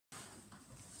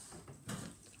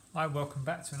Hi, welcome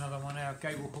back to another one of our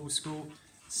Gable Hall School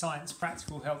Science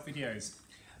Practical Help videos.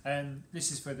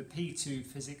 This is for the P2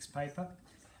 physics paper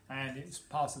and it's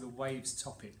part of the waves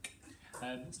topic.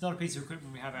 It's not a piece of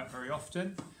equipment we have out very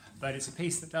often, but it's a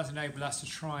piece that does enable us to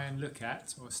try and look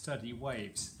at or study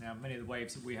waves. Now, many of the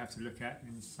waves that we have to look at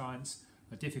in science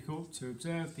are difficult to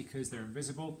observe because they're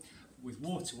invisible. With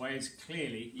water waves,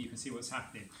 clearly you can see what's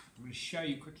happening. I'm going to show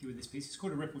you quickly with this piece. It's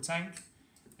called a ripple tank.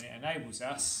 It enables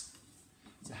us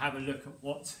to have a look at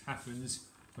what happens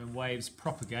when waves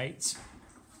propagate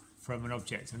from an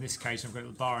object. In this case, I've got a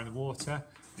little bar in the water,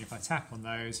 and if I tap on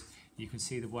those, you can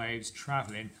see the waves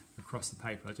travelling across the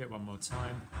paper. I'll do it one more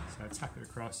time. So I tap it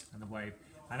across and the wave,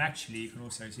 and actually you can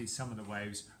also see some of the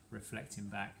waves reflecting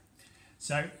back.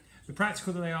 So the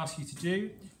practical that they ask you to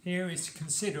do here is to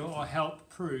consider or help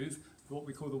prove what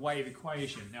we call the wave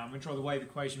equation. Now I'm going to draw the wave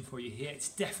equation for you here. It's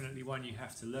definitely one you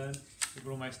have to learn. It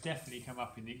will almost definitely come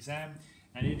up in the exam,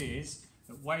 and it is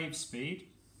that wave speed,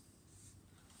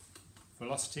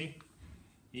 velocity,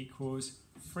 equals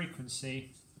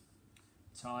frequency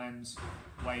times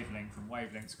wavelength, and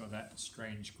wavelength's got that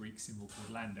strange Greek symbol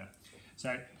called lambda.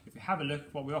 So if you have a look,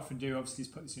 what we often do obviously is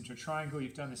put this into a triangle.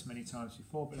 You've done this many times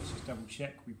before, but let's just double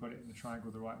check we've got it in the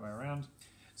triangle the right way around.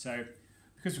 So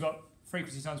because we've got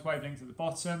frequency times wavelength at the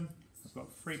bottom, we've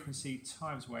got frequency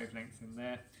times wavelength in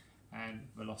there, and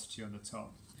velocity on the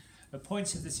top. The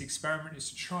point of this experiment is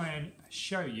to try and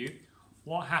show you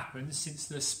what happens since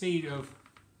the speed of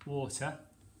water,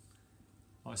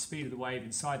 or the speed of the wave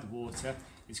inside the water,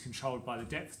 is controlled by the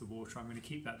depth of the water. I'm going to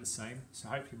keep that the same, so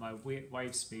hopefully my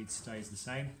wave speed stays the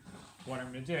same. What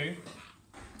I'm going to do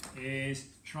is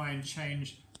try and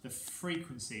change the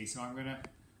frequency. So I'm going to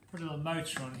put a little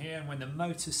motor on here, and when the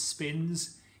motor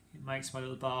spins, it makes my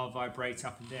little bar vibrate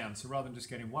up and down. So rather than just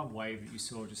getting one wave that you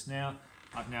saw just now,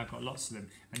 I've now got lots of them.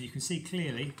 And you can see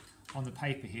clearly on the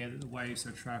paper here that the waves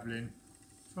are travelling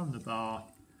from the bar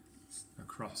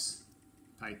across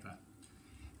paper.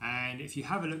 And if you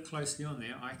have a look closely on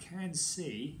there, I can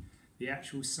see the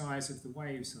actual size of the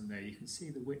waves on there. You can see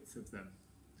the width of them.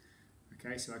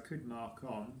 Okay, so I could mark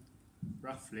on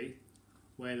roughly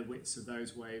where the widths of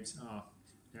those waves are.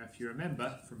 Now, if you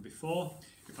remember from before,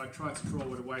 if I try to draw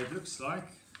what a wave looks like,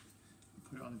 I'll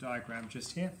put it on the diagram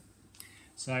just here.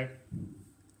 So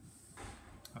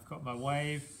I've got my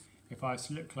wave. If I was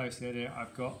to look closely at it,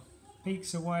 I've got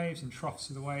peaks of waves and troughs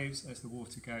of the waves as the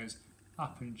water goes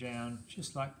up and down,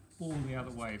 just like all the other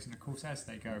waves. And of course, as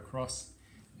they go across,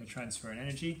 they transfer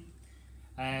energy.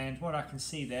 And what I can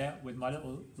see there with my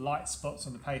little light spots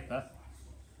on the paper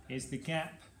is the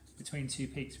gap between two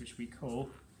peaks, which we call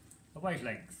a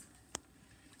wavelength.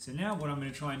 So now what I'm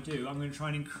going to try and do, I'm going to try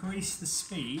and increase the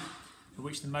speed at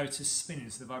which the motor's spinning,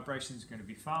 so the vibrations are going to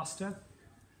be faster.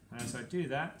 And as I do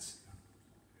that,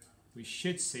 we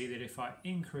should see that if I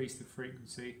increase the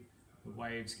frequency, the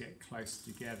waves get closer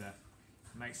together.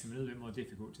 It makes them a little bit more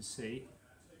difficult to see.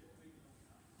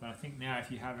 But I think now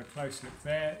if you have a close look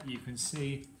there, you can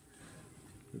see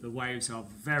that the waves are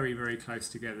very, very close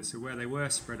together. So where they were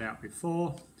spread out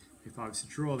before, if I was to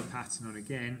draw the pattern on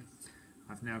again,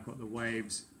 I've now got the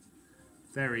waves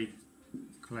very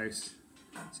close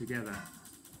together.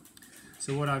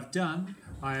 So what I've done,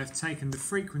 I have taken the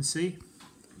frequency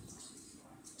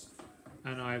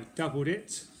and I've doubled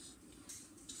it.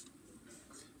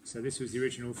 So this was the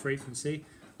original frequency.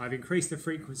 I've increased the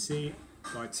frequency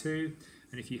by 2,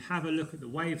 and if you have a look at the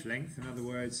wavelength, in other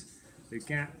words, the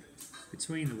gap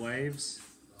between the waves,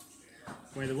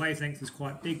 where the wavelength was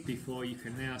quite big before, you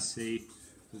can now see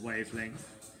the wavelength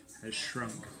has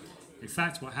shrunk. In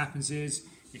fact, what happens is,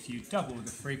 if you double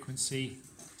the frequency,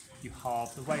 you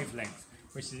halve the wavelength,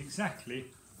 which is exactly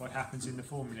what happens in the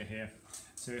formula here.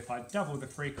 So if I double the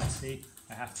frequency,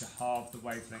 I have to halve the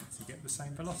wavelength to get the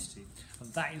same velocity.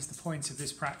 And that is the point of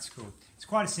this practical. It's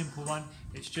quite a simple one.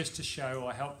 It's just to show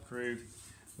or help prove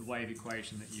the wave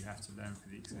equation that you have to learn for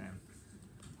the exam.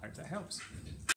 Hope that helps.